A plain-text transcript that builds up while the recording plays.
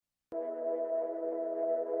In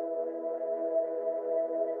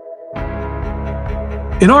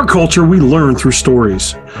our culture, we learn through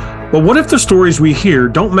stories. But what if the stories we hear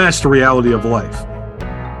don't match the reality of life?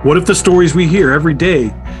 What if the stories we hear every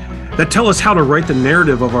day that tell us how to write the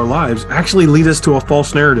narrative of our lives actually lead us to a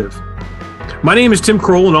false narrative? My name is Tim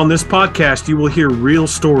Kroll, and on this podcast, you will hear real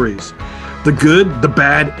stories. The good, the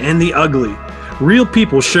bad, and the ugly. Real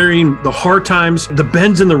people sharing the hard times, the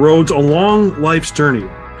bends in the roads along life's journey.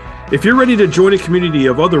 If you're ready to join a community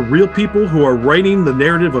of other real people who are writing the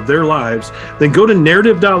narrative of their lives, then go to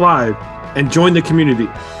narrative.live and join the community.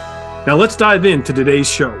 Now let's dive into today's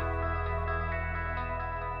show.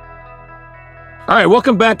 All right,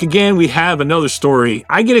 welcome back again. We have another story.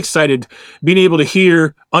 I get excited being able to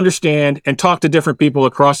hear, understand, and talk to different people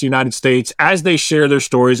across the United States as they share their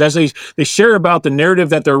stories, as they share about the narrative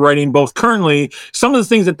that they're writing, both currently, some of the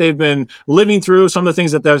things that they've been living through, some of the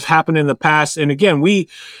things that have happened in the past. And again, we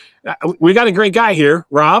got a great guy here.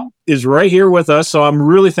 Rob is right here with us. So I'm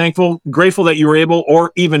really thankful, grateful that you were able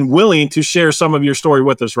or even willing to share some of your story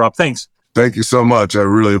with us, Rob. Thanks. Thank you so much. I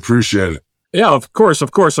really appreciate it. Yeah, of course.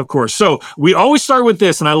 So we always start with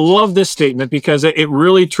this, and I love this statement because it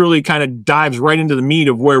really, truly kind of dives right into the meat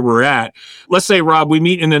of where we're at. Let's say, Rob, we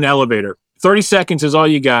meet in an elevator. 30 seconds is all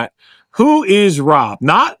you got. Who is Rob?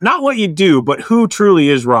 Not what you do, but who truly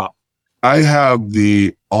is Rob? I have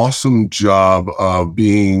the awesome job of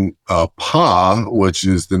being a pa, which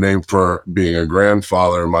is the name for being a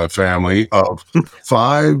grandfather in my family, of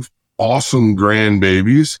 5 awesome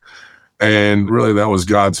grandbabies. And really, that was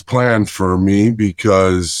God's plan for me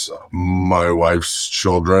because my wife's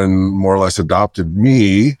children more or less adopted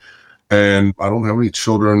me. And I don't have any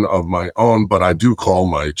children of my own, but I do call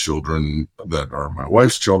my children that are my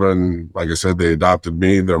wife's children. Like I said, they adopted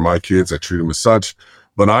me. They're my kids. I treat them as such.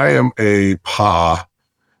 But I am a pa,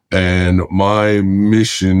 and my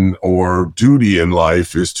mission or duty in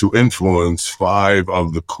life is to influence 5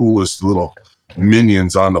 of the coolest little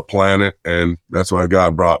minions on the planet. And that's why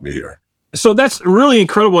God brought me here. So that's really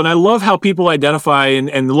incredible. And I love how people identify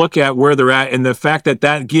and look at where they're at and the fact that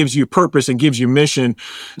that gives you purpose and gives you mission.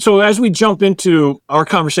 So as we jump into our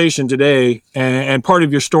conversation today and part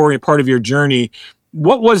of your story and part of your journey,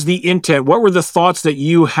 what was the intent? What were the thoughts that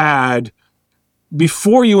you had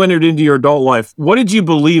before you entered into your adult life? What did you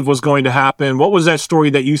believe was going to happen? What was that story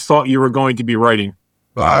that you thought you were going to be writing?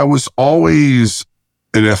 I was always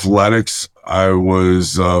in athletics. I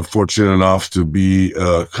was fortunate enough to be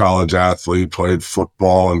a college athlete, played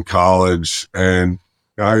football in college, and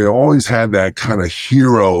I always had that kind of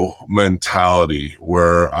hero mentality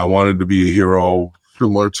where I wanted to be a hero,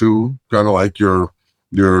 similar to kind of like your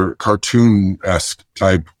cartoon-esque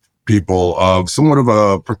type people, of somewhat of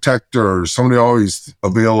a protector, somebody always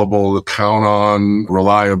available to count on,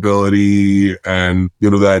 reliability, and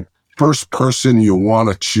that first person you want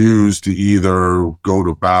to choose to either go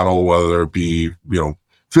to battle, whether it be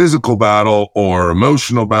physical battle or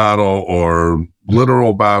emotional battle or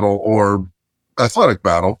literal battle or athletic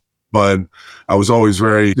battle. But I was always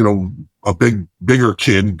very a bigger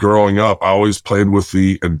kid growing up. I always played with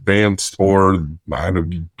the advanced, or I had to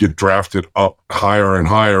get drafted up higher and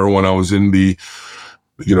higher when I was in the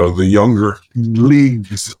younger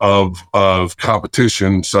leagues of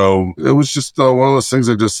competition. So it was just one of those things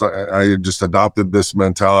I just adopted this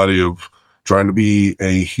mentality of trying to be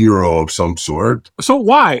a hero of some sort. So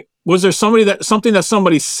why? Was there something that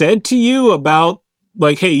somebody said to you about,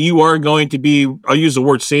 like, hey, you are going to be, I'll use the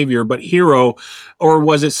word savior, but hero, or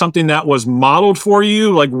was it something that was modeled for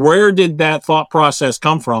you? Like, where did that thought process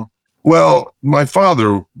come from? Well, my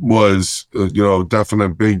father was,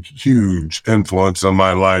 definite big, huge influence on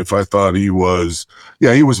my life. I thought he was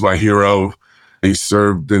my hero. He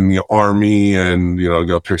served in the army, and,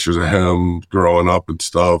 got pictures of him growing up and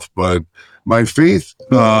stuff. But my faith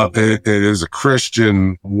as a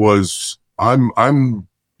Christian was, I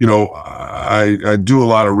do a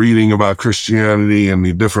lot of reading about Christianity and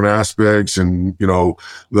the different aspects, and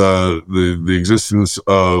the existence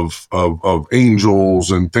of angels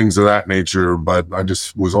and things of that nature. But I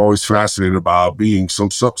just was always fascinated about being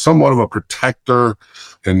somewhat of a protector,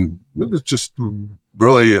 and it just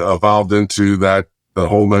really evolved into the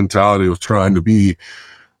whole mentality of trying to be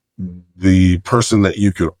the person that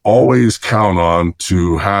you could always count on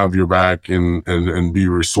to have your back and be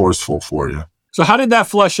resourceful for you. So how did that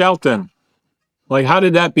flesh out then? Like, how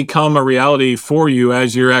did that become a reality for you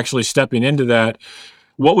as you're actually stepping into that?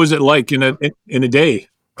 What was it like in a day?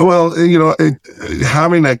 Well,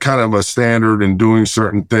 having that kind of a standard and doing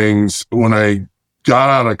certain things, when I got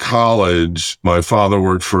out of college, my father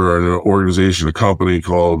worked for an organization, a company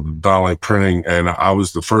called Donnelly Printing, and I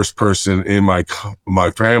was the first person in my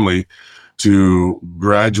family to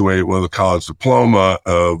graduate with a college diploma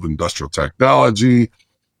of industrial technology.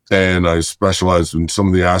 And I specialized in some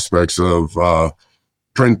of the aspects of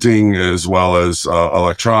printing as well as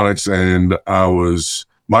electronics. And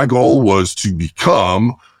my goal was to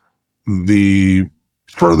become the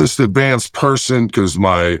furthest advanced person, because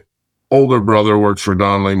my older brother worked for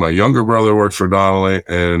Donnelly, my younger brother worked for Donnelly,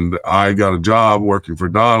 and I got a job working for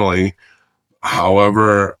Donnelly.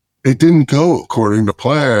 However, it didn't go according to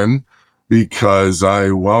plan because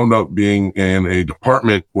I wound up being in a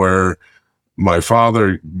department where my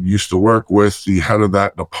father used to work with the head of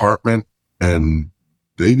that department, and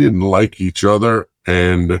they didn't like each other.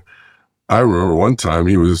 And I remember one time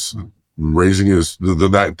he was raising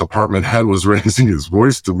that department head was raising his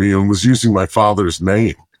voice to me and was using my father's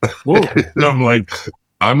name. And I'm like,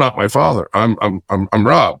 I'm not my father. I'm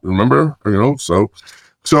Rob. Remember? So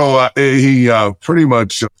he pretty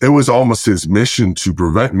much, it was almost his mission to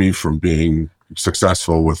prevent me from being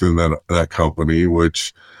successful within that company,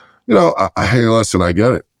 which, hey, listen, I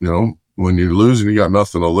get it. When you're losing, you got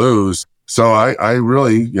nothing to lose. So I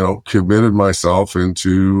really, committed myself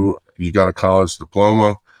into, you got a college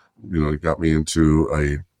diploma, it got me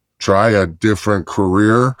into try a different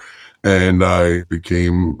career. And I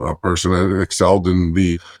became a person that excelled in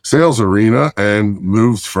the sales arena and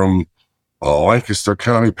moved from Lancaster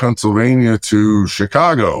County, Pennsylvania to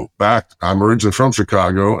Chicago. I'm originally from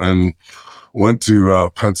Chicago and went to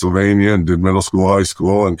Pennsylvania and did middle school, high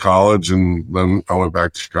school, and college. And then I went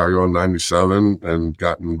back to Chicago in 97 and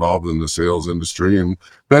got involved in the sales industry and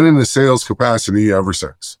been in the sales capacity ever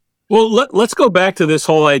since. Well, let's go back to this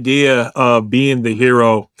whole idea of being the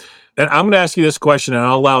hero. And I'm going to ask you this question, and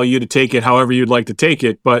I'll allow you to take it however you'd like to take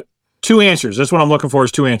it. But two answers. That's what I'm looking for,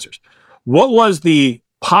 is two answers. What was the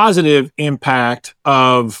positive impact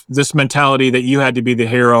of this mentality that you had to be the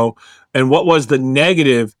hero? And what was the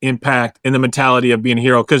negative impact in the mentality of being a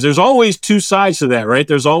hero? Because there's always two sides to that, right?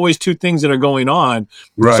 There's always two things that are going on.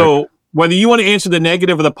 Right. So whether you want to answer the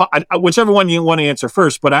negative or whichever one you want to answer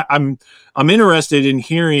first, but I'm interested in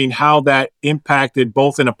hearing how that impacted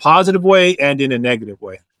both in a positive way and in a negative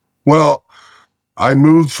way. Well, I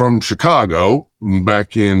moved from Chicago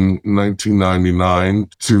back in 1999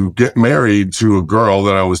 to get married to a girl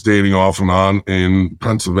that I was dating off and on in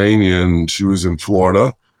Pennsylvania, and she was in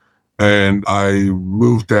Florida. And I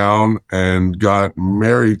moved down and got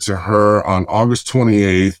married to her on August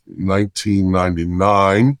 28th,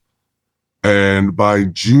 1999. And by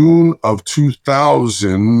June of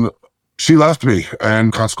 2000, she left me,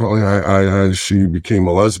 and consequently, she became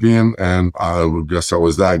a lesbian, and I guess I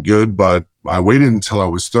was that good. But I waited until I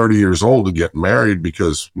was 30 years old to get married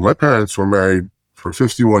because my parents were married for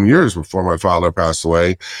 51 years before my father passed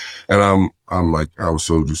away. And I'm like, I was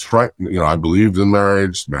so just frightened. I believed in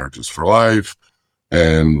marriage. Marriage is for life.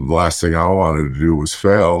 And the last thing I wanted to do was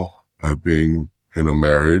fail at being in a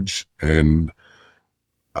marriage. And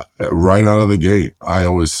right out of the gate, I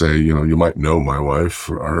always say, you might know my wife.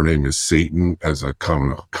 Her name is Satan, as a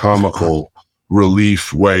comical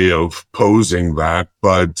relief way of posing that.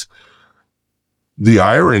 But the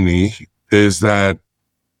irony is that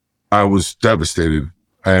I was devastated,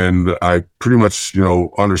 and I pretty much,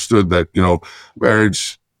 understood that,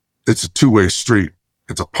 marriage, it's a two-way street.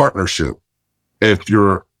 It's a partnership. If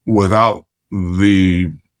you're without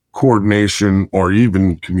the coordination or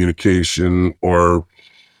even communication or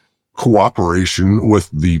cooperation with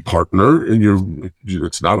the partner, and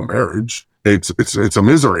it's not a marriage. It's a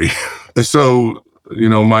misery. So,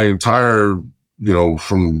 my entire,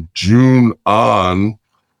 from June on,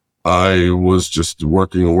 I was just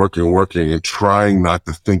working and trying not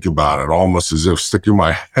to think about it, almost as if sticking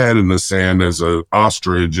my head in the sand as an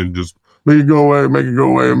ostrich and just make it go away, make it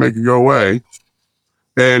go away, make it go away.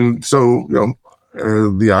 And so,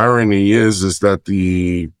 the irony is that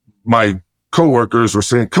my coworkers were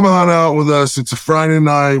saying, come on out with us. It's a Friday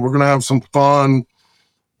night. We're going to have some fun.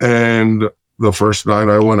 And the first night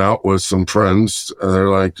I went out with some friends, and they're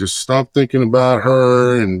like, just stop thinking about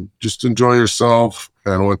her and just enjoy yourself.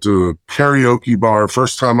 And I went to a karaoke bar,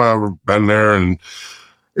 first time I ever been there. And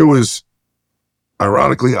it was,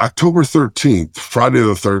 ironically, October 13th, Friday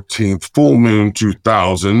the 13th, full moon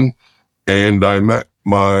 2000. And I met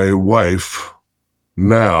my wife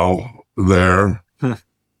now there.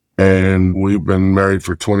 And we've been married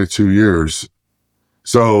for 22 years.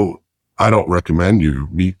 So I don't recommend you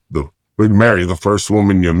marry the first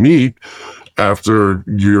woman you meet after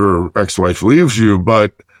your ex-wife leaves you.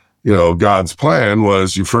 But God's plan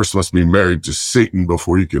was you first must be married to Satan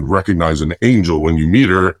before you can recognize an angel when you meet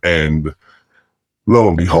her. And lo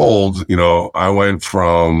and behold, I went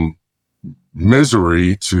from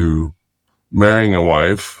misery to marrying a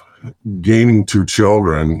wife, gaining 2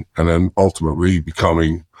 children, and then ultimately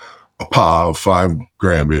becoming a pa of 5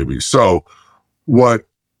 grandbabies. So what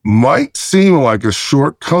might seem like a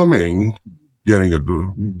shortcoming,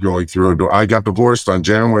 going through I got divorced on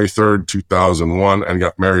January 3rd, 2001, and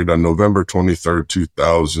got married on November 23rd,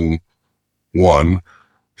 2001.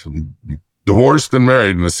 So divorced and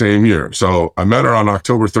married in the same year. So I met her on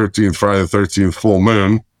October 13th, Friday the 13th, full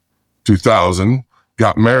moon, 2000.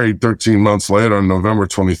 Got married 13 months later on November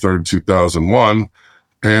 23rd, 2001.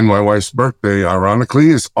 And my wife's birthday, ironically,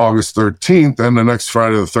 is August 13th. And the next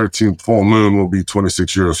Friday the 13th, full moon, will be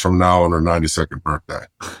 26 years from now on her 92nd birthday.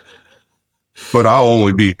 But I'll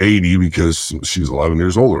only be 80 because she's 11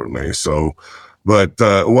 years older than me. So, but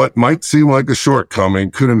what might seem like a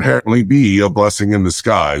shortcoming could inherently be a blessing in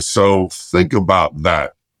disguise. So think about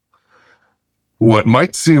that. What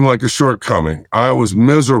might seem like a shortcoming, I was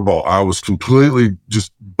miserable. I was completely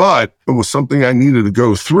but it was something I needed to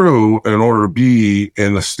go through in order to be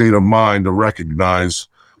in a state of mind to recognize.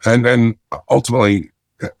 And then ultimately,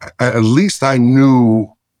 at least I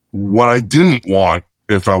knew what I didn't want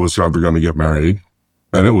if I was ever going to get married.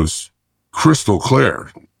 And it was crystal clear.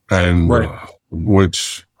 And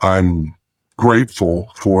which I'm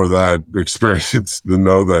grateful for that experience to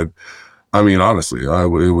know that. I mean, honestly,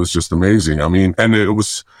 it was just amazing. I mean, and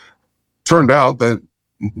turned out that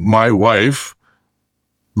my wife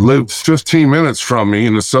lived 15 minutes from me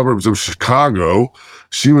in the suburbs of Chicago.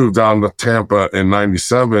 She moved down to Tampa in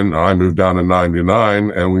 97. I moved down in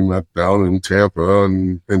 99, and we met down in Tampa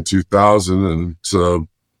in 2000. And so,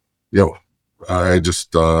 I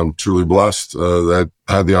just, truly blessed that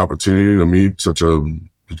I had the opportunity to meet such an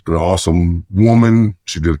awesome woman.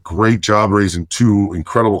 She did a great job raising 2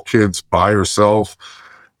 incredible kids by herself,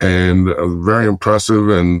 and very impressive.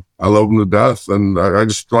 And I love them to death. And I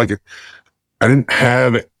just like it. I didn't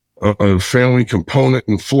have a family component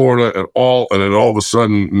in Florida at all. And then all of a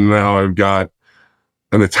sudden now I've got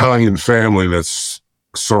an Italian family that's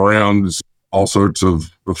surrounds all sorts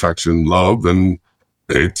of affection, love. And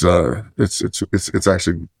it's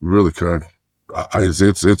actually really good.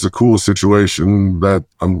 It's a cool situation that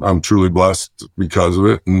I'm truly blessed because of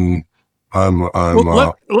it, and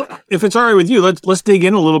if it's all right with you, let's dig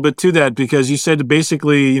in a little bit to that, because you said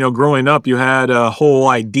basically, growing up, you had a whole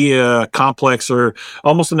idea complex or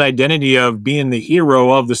almost an identity of being the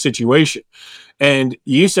hero of the situation, and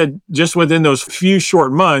you said just within those few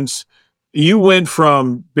short months, you went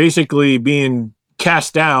from basically being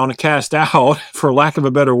cast out, for lack of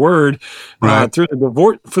a better word, through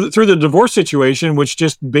the divorce situation, which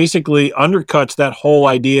just basically undercuts that whole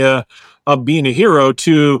idea of being a hero,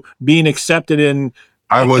 to being accepted in.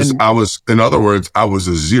 In other words, I was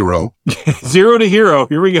a zero. Zero to hero.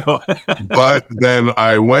 Here we go. But then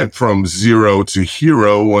I went from zero to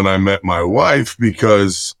hero when I met my wife,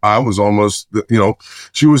 because I was almost,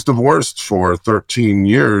 she was divorced for 13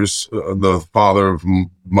 years, the father of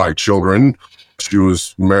my children. She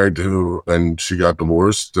was married to, and she got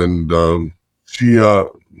divorced, and she, there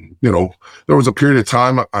was a period of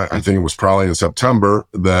time, I think it was probably in September,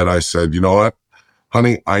 that I said, you know what,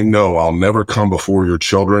 honey, I know I'll never come before your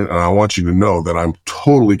children, and I want you to know that I'm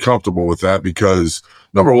totally comfortable with that, because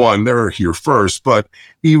number one, they're here first, but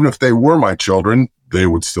even if they were my children, they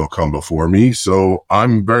would still come before me. So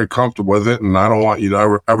I'm very comfortable with it, and I don't want you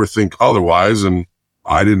to ever think otherwise. And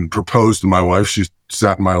I didn't propose to my wife. She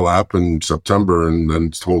sat in my lap in September and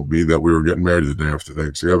then told me that we were getting married the day after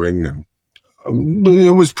Thanksgiving. And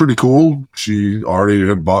it was pretty cool. She already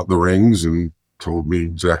had bought the rings and told me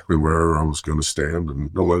exactly where I was going to stand. And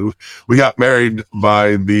we got married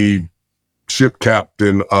by the ship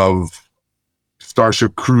captain of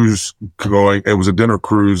Starship Cruise going. It was a dinner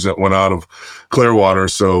cruise that went out of Clearwater.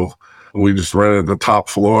 So we just rented the top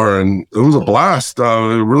floor, and it was a blast.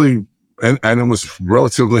 And it was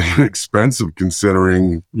relatively inexpensive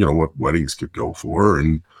considering, what weddings could go for.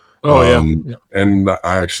 And, and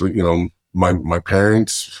I actually, my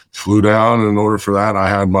parents flew down in order for that. I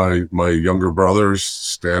had my younger brothers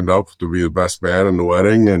stand up to be the best man in the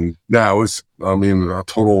wedding. And it was, a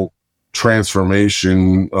total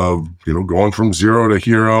transformation of, going from zero to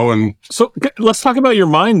hero. And so let's talk about your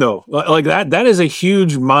mind though. Like that is a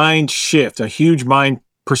huge mind shift, a huge mind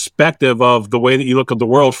perspective of the way that you look at the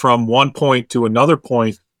world from one point to another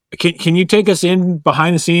point. Can you take us in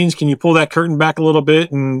behind the scenes? Can you pull that curtain back a little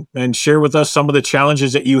bit and share with us some of the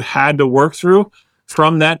challenges that you had to work through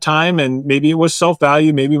from that time? And maybe it was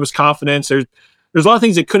self-value, maybe it was confidence. there's a lot of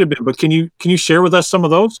things it could have been, but can you share with us some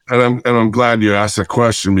of those? And I'm glad you asked that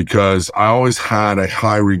question, because I always had a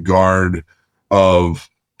high regard of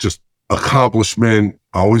just accomplishment.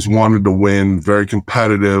 I always wanted to win, very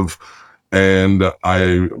competitive. And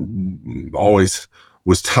I always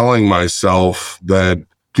was telling myself that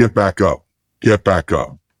get back up, get back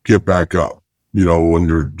up, get back up. You know, when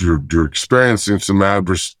you're experiencing some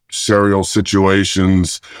adversarial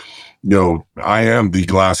situations, you know, I am the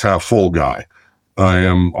glass half full guy. I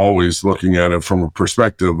am always looking at it from a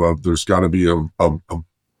perspective of there's got to be a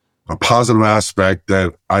positive aspect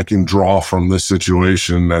that I can draw from this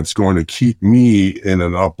situation that's going to keep me in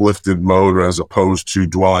an uplifted mode, as opposed to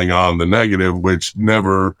dwelling on the negative, which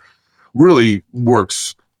never really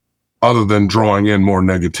works other than drawing in more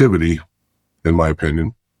negativity, in my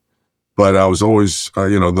opinion. But I was always, I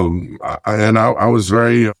was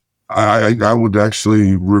very, I would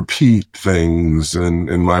actually repeat things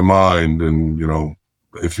in my mind. And, you know,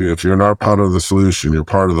 if you're not part of the solution, you're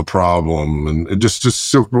part of the problem. And it just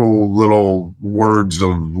simple little words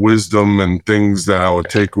of wisdom and things that I would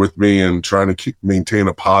take with me and trying to maintain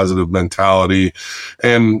a positive mentality.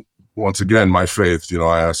 And once again, my faith, you know,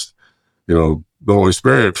 I asked, you know, the Holy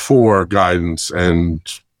Spirit for guidance and,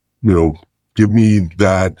 you know, give me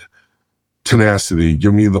that tenacity,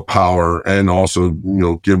 give me the power, and also, you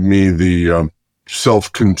know, give me the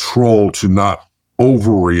self-control to not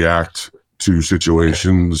overreact to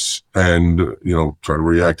situations, and, you know, try to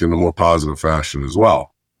react in a more positive fashion as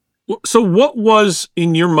well. So what was,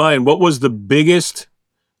 in your mind, what was the biggest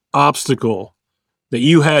obstacle that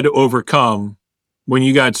you had to overcome when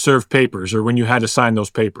you got served papers, or when you had to sign those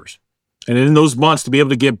papers? And in those months, to be able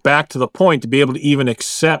to get back to the point, to be able to even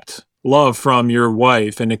accept love from your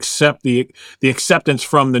wife and accept the acceptance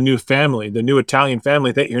from the new family, the new Italian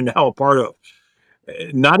family that you're now a part of.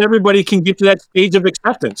 Not everybody can get to that stage of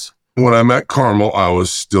acceptance. When I met Carmel, I was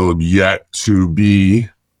still yet to be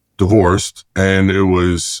divorced. And it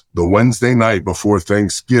was the Wednesday night before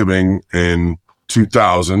Thanksgiving in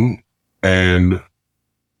 2000. And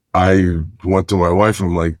I went to my wife and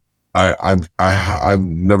I'm like, I've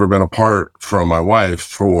never been apart from my wife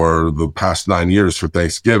for the past 9 years for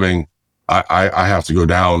Thanksgiving. I have to go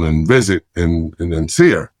down and visit and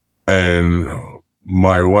see her. And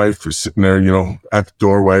my wife is sitting there, you know, at the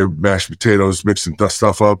doorway, mashed potatoes, mixing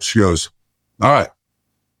stuff up. She goes, all right,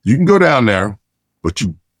 you can go down there, but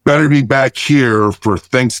you better be back here for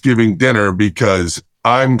Thanksgiving dinner, because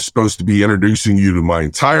I'm supposed to be introducing you to my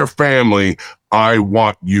entire family. I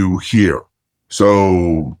want you here.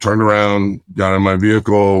 So turned around, got in my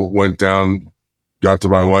vehicle, went down, got to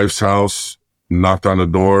my wife's house, knocked on the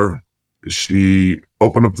door. She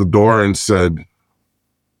opened up the door and said,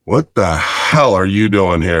 what the hell are you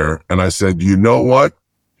doing here? And I said, you know what?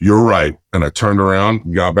 You're right. And I turned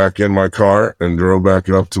around, got back in my car and drove back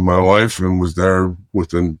up to my wife, and was there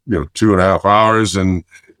within, 2.5 hours. And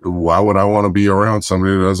why would I want to be around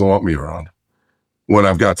somebody that doesn't want me around? When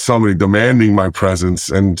I've got somebody demanding my presence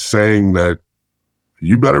and saying that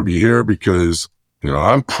you better be here because,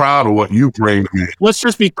 I'm proud of what you bring me. Let's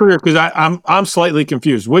just be clear, because I'm slightly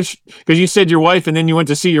confused. Because you said your wife, and then you went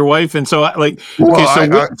to see your wife, and so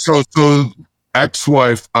so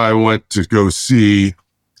ex-wife I went to go see.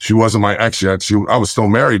 She wasn't my ex yet. I was still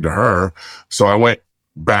married to her, so I went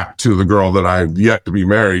back to the girl that I had yet to be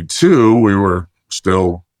married to. We were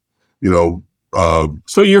still,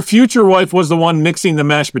 So your future wife was the one mixing the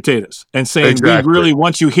mashed potatoes and saying, exactly, we really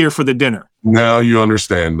want you here for the dinner. Now you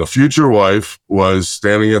understand. The future wife was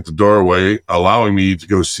standing at the doorway, allowing me to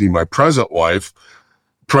go see my present wife.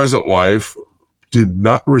 Present wife did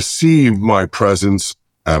not receive my presence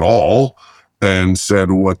at all and said,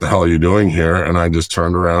 what the hell are you doing here? And I just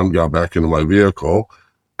turned around, got back into my vehicle,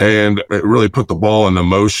 and it really put the ball into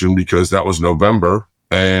motion, because that was November.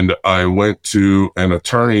 And I went to an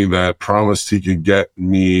attorney that promised he could get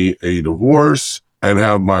me a divorce and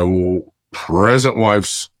have my present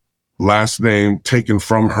wife's last name taken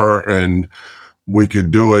from her. And we could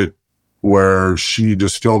do it where she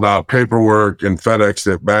just filled out paperwork and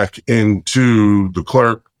FedExed it back into the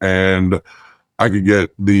clerk, and I could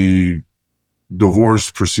get the divorce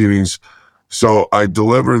proceedings. So I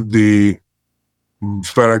delivered the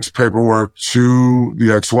FedEx paperwork to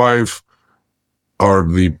the ex-wife, or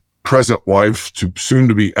the present wife, to soon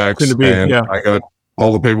to be ex. I got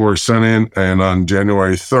all the paperwork sent in. And on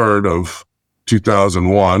January 3rd of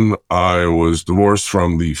 2001, I was divorced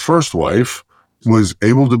from the first wife, was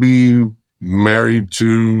able to be married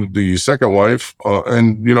to the second wife.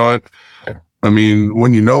 And I mean,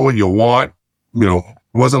 when you know what you want, it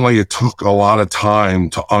wasn't like it took a lot of time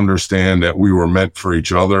to understand that we were meant for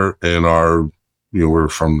each other, and our we're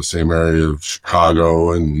from the same area of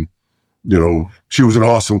Chicago, and, she was an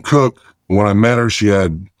awesome cook. When I met her, she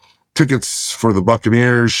had tickets for the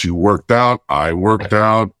Buccaneers. She worked out. I worked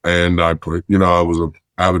out, and I was an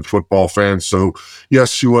avid football fan. So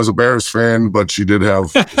yes, she was a Bears fan, but she did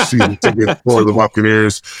have season tickets for the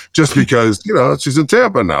Buccaneers just because, she's in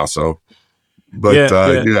Tampa now. So, but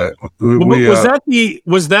yeah.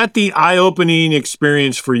 Was that the eye-opening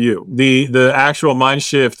experience for you? The actual mind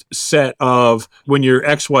shift set of when your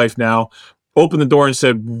ex-wife now opened the door and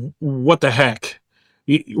said, "What the heck?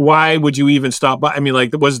 Why would you even stop by?" I mean,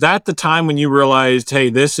 like, was that the time when you realized, hey,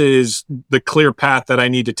 this is the clear path that I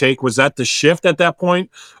need to take? Was that the shift at that point,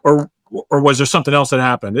 or was there something else that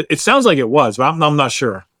happened? It sounds like it was, but I'm not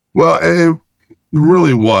sure. Well, it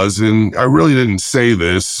really was, and I really didn't say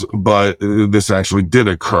this, but this actually did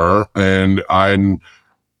occur. And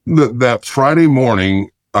that Friday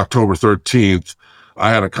morning, October 13th, I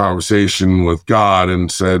had a conversation with God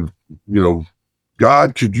and said,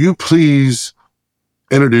 God, could you please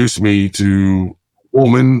introduce me to a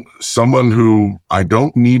woman, someone who I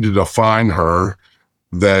don't need to define her,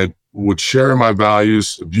 that would share my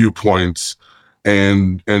values, viewpoints,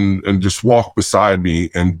 and just walk beside me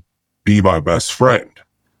and be my best friend.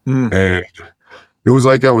 And it was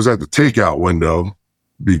like I was at the takeout window,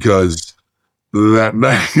 because that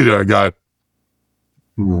night I got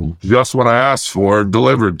just what I asked for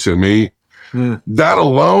delivered to me. That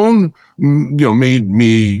alone, made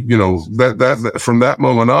me, that from that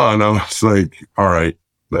moment on, I was like, all right,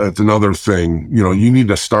 that's another thing. You need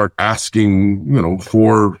to start asking,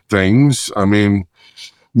 for things. I mean,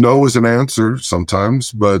 no is an answer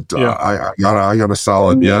sometimes, but I got a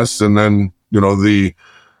solid yes. And then,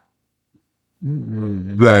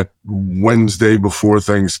 that Wednesday before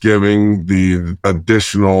Thanksgiving, the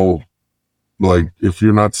additional, like, if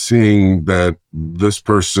you're not seeing that this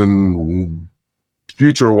person,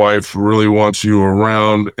 future wife, really wants you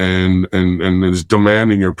around and is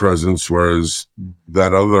demanding your presence, whereas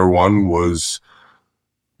that other one was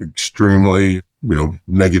extremely,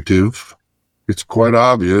 negative, it's quite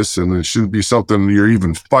obvious, and it shouldn't be something you're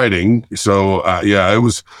even fighting. So, it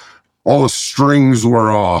was, all the strings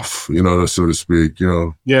were off, so to speak,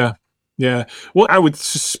 Yeah. Yeah. Well, I would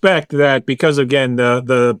suspect that because, again,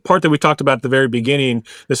 the part that we talked about at the very beginning,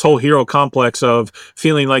 this whole hero complex of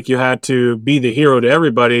feeling like you had to be the hero to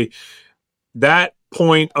everybody, that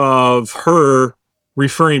point of her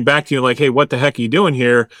referring back to you like, hey, what the heck are you doing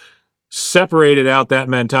here? Separated out that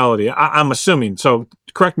mentality. I'm assuming. So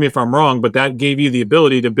correct me if I'm wrong, but that gave you the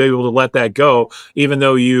ability to be able to let that go, even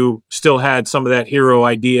though you still had some of that hero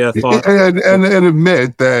idea thought. And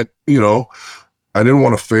admit that, I didn't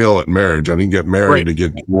want to fail at marriage. I didn't get married to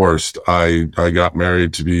get divorced. I got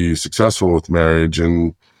married to be successful with marriage,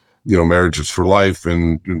 and, marriage is for life.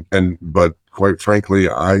 But quite frankly,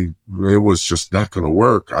 it was just not going to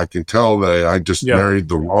work. I can tell that I just married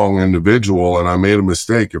the wrong individual, and I made a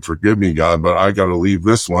mistake, and forgive me, God, but I got to leave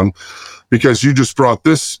this one, because you just brought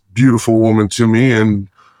this beautiful woman to me. And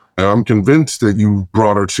I'm convinced that you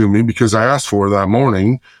brought her to me because I asked for her that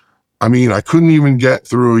morning. I mean, I couldn't even get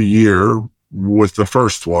through a year with the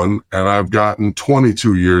first one, and I've gotten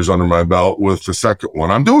 22 years under my belt with the second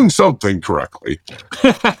one. I'm doing something correctly.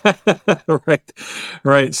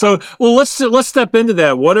 Right. So, well, let's step into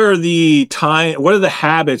that. What are the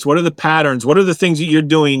habits? What are the patterns? What are the things that you're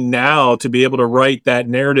doing now to be able to write that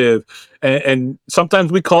narrative? And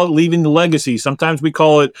sometimes we call it leaving the legacy. Sometimes we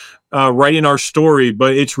call it writing our story,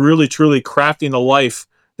 but it's really, truly crafting the life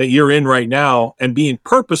that you're in right now and being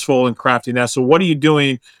purposeful in crafting that. So what are you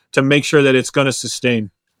doing to make sure that it's going to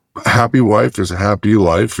sustain? A happy wife is a happy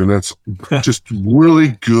life, and it's just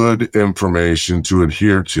really good information to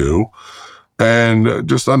adhere to. And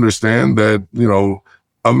just understand that,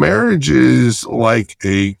 a marriage is like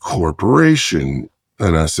a corporation,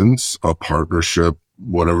 in essence, a partnership,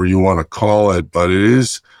 whatever you want to call it, but it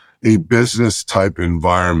is a business type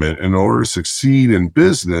environment. In order to succeed in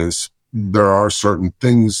business, there are certain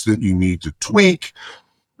things that you need to tweak.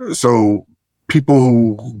 So people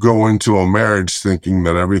who go into a marriage thinking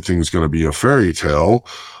that everything's going to be a fairy tale,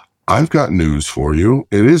 I've got news for you.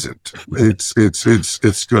 It isn't. It's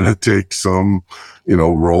going to take some,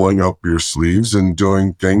 rolling up your sleeves and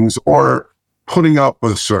doing things, or putting up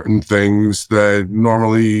with certain things that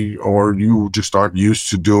normally, or you just aren't used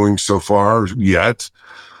to doing so far yet.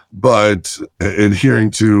 But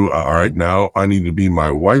adhering to, all right, now I need to be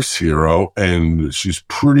my wife's hero. And she's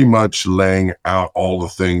pretty much laying out all the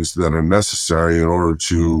things that are necessary in order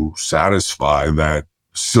to satisfy that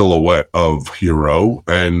silhouette of hero.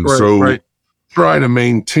 And try to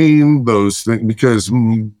maintain those things, because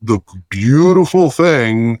the beautiful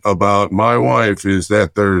thing about my wife is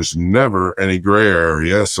that there's never any gray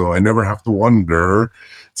area. So I never have to wonder.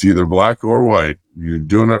 It's either black or white. You're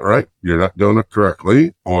doing it right, you're not doing it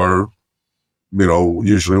correctly, or,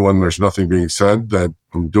 usually when there's nothing being said, that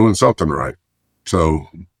I'm doing something right. So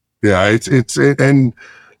yeah, and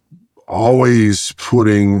always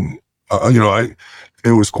putting, it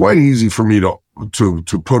was quite easy for me to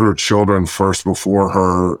put her children first before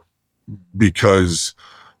her, because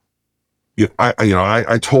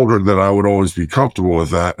I told her that I would always be comfortable with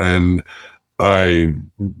that, and I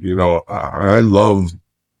love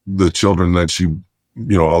the children that she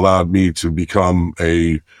allowed me to become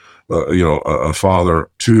a father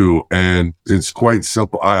to, and it's quite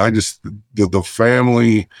simple. I just the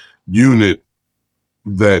family unit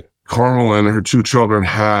that Carmel and her two children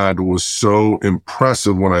had was so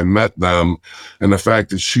impressive when I met them. And the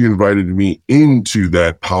fact that she invited me into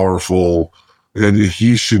that powerful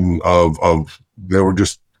adhesion of they were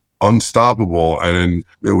just unstoppable. And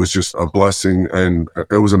it was just a blessing. And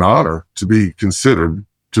it was an honor to be considered,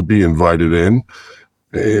 to be invited in.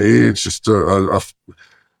 It's just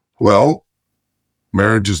well,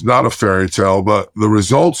 marriage is not a fairy tale, but the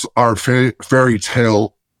results are fairy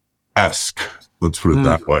tale-esque. Let's put it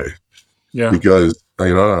that way. Yeah. Because,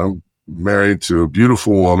 I'm married to a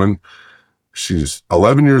beautiful woman. She's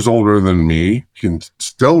 11 years older than me,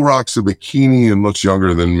 still rocks a bikini and looks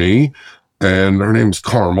younger than me. And her name's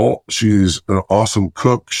Carmel. She's an awesome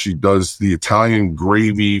cook. She does the Italian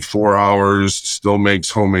gravy 4 hours, still makes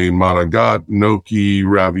homemade manigat, gnocchi,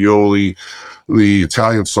 ravioli, the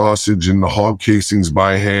Italian sausage and the hog casings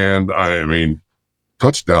by hand. I mean,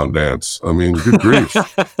 touchdown dance. I mean, good grief.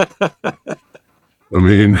 I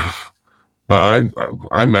mean,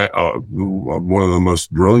 I met one of the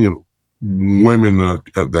most brilliant women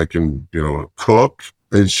that can, cook,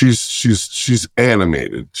 and she's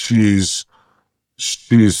animated. She's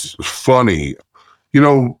funny.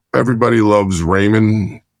 Everybody loves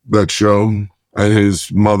Raymond, that show, and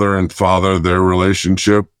his mother and father, their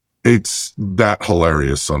relationship. It's that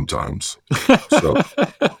hilarious sometimes. So.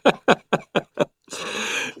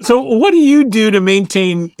 So what do you do to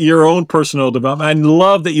maintain your own personal development? I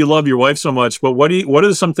love that you love your wife so much, but what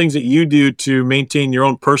are some things that you do to maintain your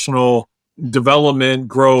own personal development,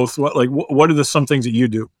 growth? What are some things that you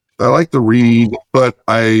do? I like to read, but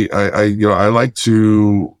I like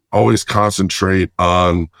to always concentrate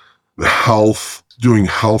on health, doing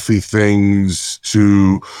healthy things,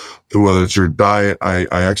 to whether it's your diet. I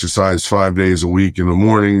exercise 5 days a week in the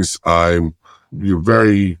mornings. I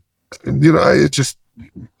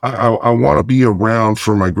want to be around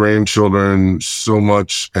for my grandchildren so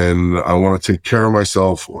much, and I want to take care of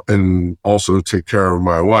myself and also take care of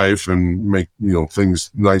my wife and make, things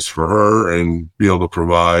nice for her and be able to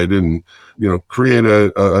provide and, create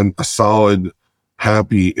a solid,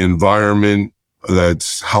 happy environment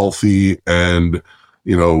that's healthy. And,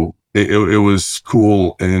 it was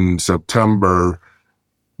cool in September,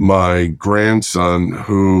 my grandson,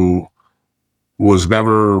 who was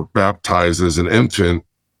never baptized as an infant,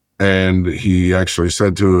 and he actually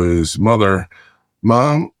said to his mother,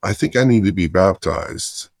 "Mom, I think I need to be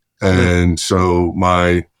baptized." And so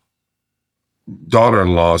my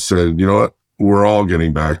daughter-in-law said, "You know what? We're all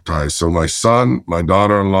getting baptized." So my son, my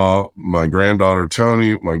daughter-in-law, my granddaughter,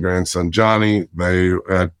 Tony, my grandson, Johnny, they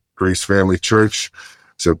at Grace Family Church,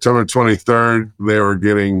 September 23rd, they were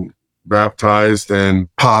getting baptized. And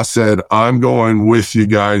Pa said, "I'm going with you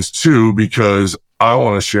guys too, because I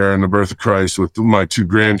want to share in the birth of Christ with my two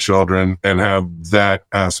grandchildren and have that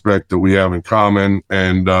aspect that we have in common."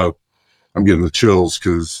 And I'm getting the chills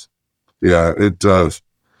because, yeah, it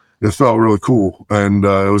felt really cool. And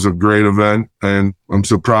it was a great event. And I'm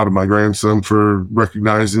so proud of my grandson for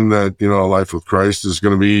recognizing that, a life with Christ is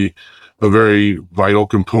going to be a very vital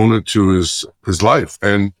component to his life.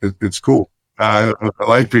 And it's cool. I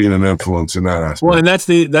like being an influence in that aspect. Well, and that's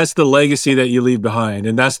the legacy that you leave behind,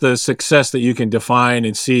 and that's the success that you can define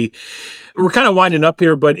and see. We're kind of winding up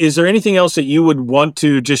here, but is there anything else that you would want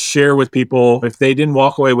to just share with people if they didn't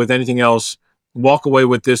walk away with anything else? Walk away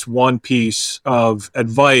with this one piece of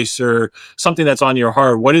advice or something that's on your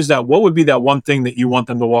heart. What is that? What would be that one thing that you want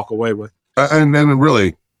them to walk away with? And then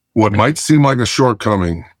really, what might seem like a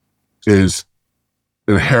shortcoming is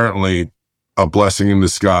inherently a blessing in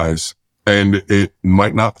disguise. And it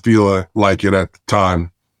might not feel like it at the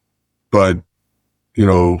time, but,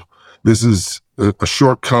 this is a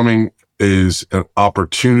shortcoming, is an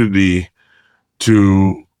opportunity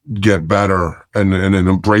to get better, and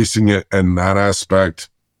embracing it in that aspect,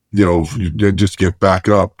 you just get back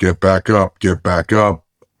up, get back up, get back up.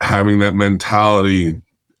 having that mentality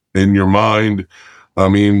in your mind. I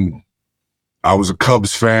mean, I was a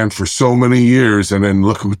Cubs fan for so many years, and then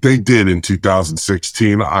look what they did in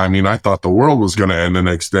 2016. I mean, I thought the world was going to end the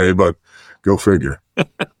next day, but go figure.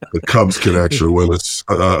 The Cubs could actually win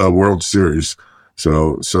a World Series.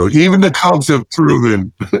 So even the Cubs have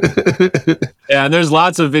proven. Yeah, and there's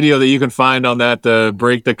lots of video that you can find on that, the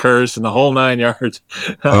break the curse and the whole 9 yards.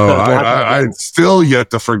 Oh, I still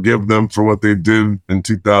yet to forgive them for what they did in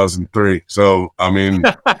 2003. So, I mean,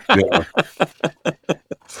 yeah.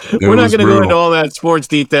 We're not going to go into all that sports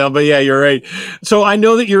detail, but yeah, you're right. So I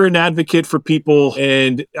know that you're an advocate for people,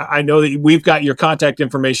 and I know that we've got your contact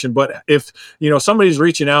information, but if, somebody's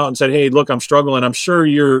reaching out and said, hey, look, I'm struggling, I'm sure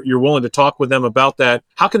you're willing to talk with them about that.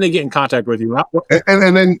 How can they get in contact with you?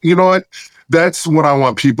 And then, you know what? That's what I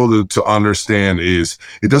want people to understand is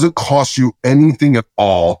it doesn't cost you anything at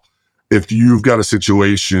all if you've got a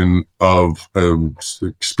situation of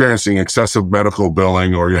experiencing excessive medical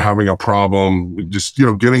billing, or you're having a problem, just,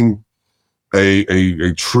 getting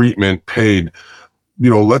a treatment paid.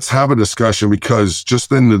 Let's have a discussion, because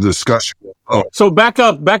just in the discussion. So back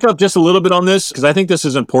up just a little bit on this, because I think this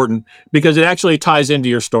is important, because it actually ties into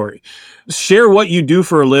your story. Share what you do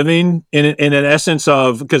for a living in an essence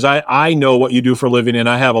of, because I know what you do for a living, and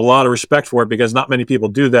I have a lot of respect for it, because not many people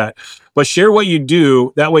do that. But share what you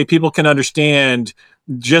do. That way people can understand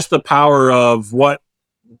just the power of you're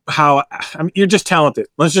just talented.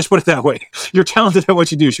 Let's just put it that way. You're talented at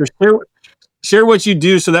what you do. Share what you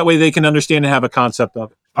do, so that way they can understand and have a concept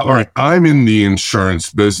of it. All right. I'm in the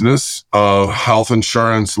insurance business, health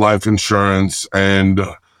insurance, life insurance, and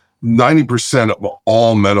 90% of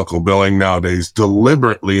all medical billing nowadays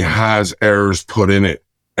deliberately has errors put in it.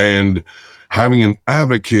 And having an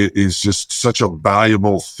advocate is just such a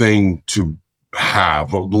valuable thing to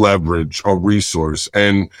have, a leverage, a resource.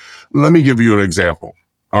 And let me give you an example.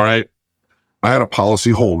 All right. I had a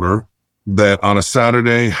policy holder that on a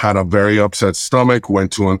Saturday had a very upset stomach,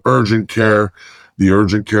 went to an urgent care. The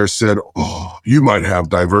urgent care said, oh, you might have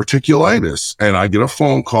diverticulitis. And I get a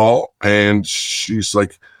phone call, and she's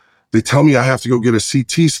like, they tell me I have to go get a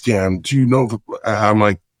CT scan. Do you know? I'm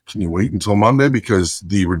like, can you wait until Monday? Because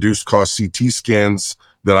the reduced cost CT scans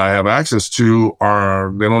that I have access to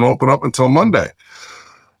they don't open up until Monday.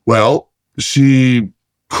 Well, she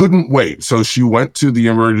couldn't wait. So she went to the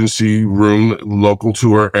emergency room local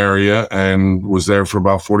to her area and was there for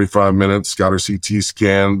about 45 minutes, got her CT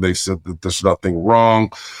scan. They said that there's nothing wrong.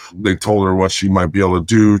 They told her what she might be able to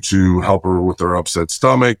do to help her with her upset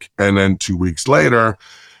stomach. And then 2 weeks later,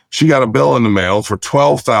 she got a bill in the mail for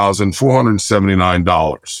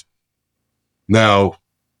 $12,479. Now,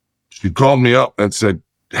 she called me up and said,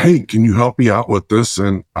 hey, can you help me out with this?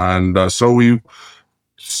 And so we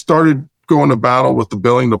started going to battle with the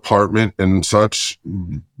billing department and such.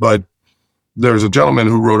 But there's a gentleman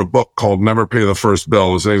who wrote a book called Never Pay the First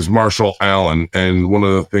Bill. His name is Marshall Allen. And one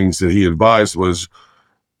of the things that he advised was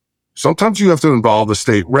sometimes you have to involve the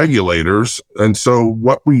state regulators. And so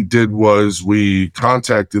what we did was we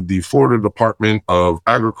contacted the Florida Department of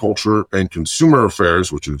Agriculture and Consumer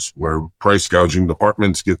Affairs, which is where price gouging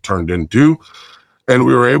departments get turned into. And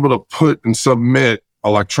we were able to put and submit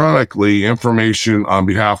electronically information on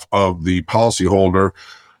behalf of the policyholder,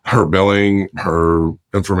 her billing, her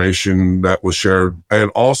information that was shared. And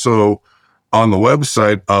also on the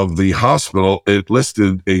website of the hospital, it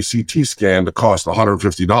listed a CT scan to cost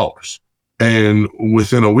 $150. And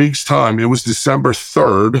within a week's time, it was December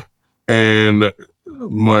 3rd, and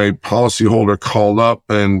my policyholder called up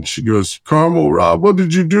and she goes, Carmel, Rob, what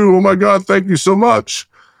did you do? Oh my God, thank you so much.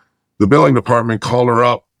 The billing department called her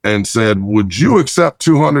up and said, would you accept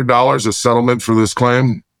 $200 as settlement for this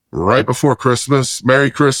claim right before Christmas? Merry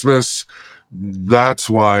Christmas. That's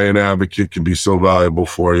why an advocate can be so valuable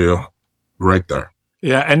for you right there.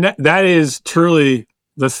 Yeah. And that is truly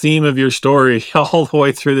the theme of your story all the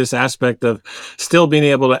way through this aspect of still being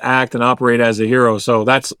able to act and operate as a hero. So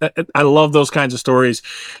I love those kinds of stories.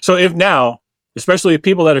 So if now, especially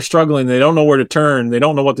people that are struggling, they don't know where to turn, they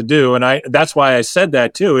don't know what to do. And that's why I said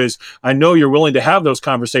that too, is I know you're willing to have those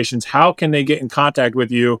conversations. How can they get in contact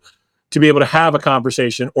with you to be able to have a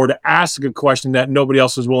conversation or to ask a question that nobody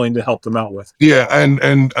else is willing to help them out with? Yeah.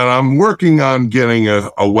 And I'm working on getting a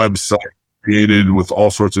website created with all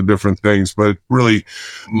sorts of different things, but really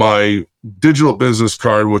my digital business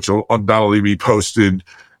card, which will undoubtedly be posted,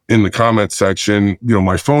 in the comment section,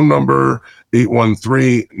 my phone number,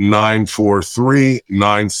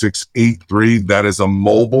 813-943-9683. That is a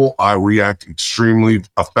mobile. I react extremely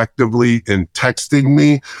effectively in texting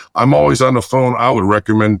me. I'm always on the phone. I would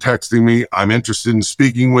recommend texting me. I'm interested in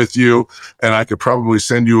speaking with you, and I could probably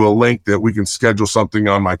send you a link that we can schedule something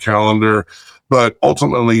on my calendar. But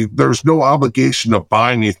ultimately, there's no obligation to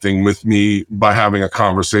buy anything with me by having a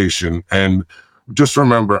conversation. And just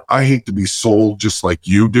remember, I hate to be sold just like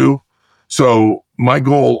you do. So my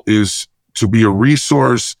goal is to be a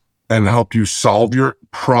resource and help you solve your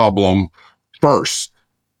problem first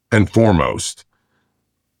and foremost.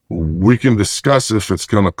 We can discuss if it's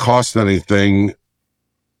going to cost anything,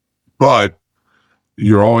 but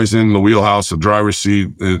you're always in the wheelhouse, the driver's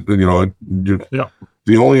seat. The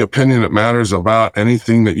only opinion that matters about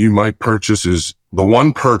anything that you might purchase is the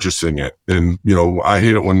one purchasing it. And, I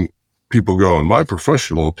hate it when people go, in my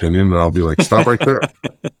professional opinion, and I'll be like, stop right there.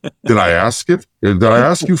 Did I ask it? Did I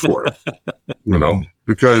ask you for it?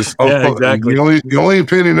 Because exactly. the only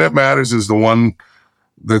opinion that matters is the one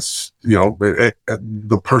that's,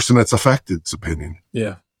 the person that's affected's opinion.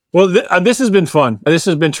 Yeah. Well, this has been fun. This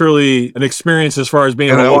has been truly an experience as far as being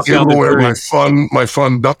able to walk down the wear my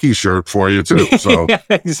fun Ducky shirt for you too. So yeah,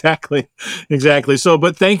 exactly. So,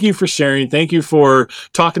 but thank you for sharing. Thank you for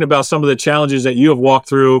talking about some of the challenges that you have walked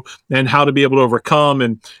through and how to be able to overcome.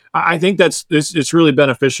 And I think it's really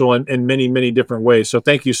beneficial in many, many different ways. So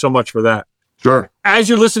thank you so much for that. Sure. As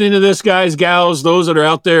you're listening to this, guys, gals, those that are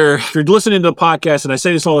out there, if you're listening to the podcast, and I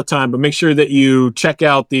say this all the time, but make sure that you check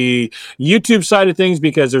out the YouTube side of things,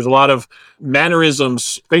 because there's a lot of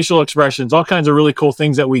mannerisms, facial expressions, all kinds of really cool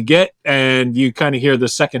things that we get. And you kind of hear the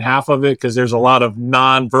second half of it because there's a lot of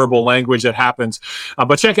non-verbal language that happens.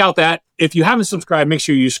 But check out that. If you haven't subscribed, make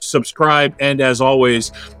sure you subscribe. And as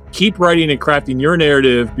always, keep writing and crafting your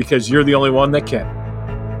narrative, because you're the only one that can.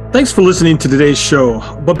 Thanks for listening to today's show.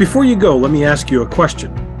 But before you go, let me ask you a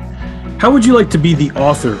question. How would you like to be the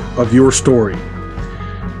author of your story?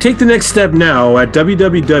 Take the next step now at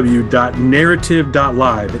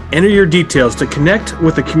www.narrative.live and enter your details to connect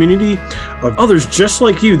with a community of others just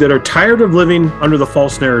like you that are tired of living under the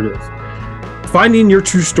false narrative. Finding your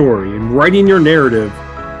true story and writing your narrative,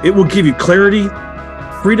 it will give you clarity,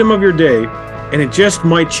 freedom of your day, and it just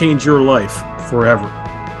might change your life forever.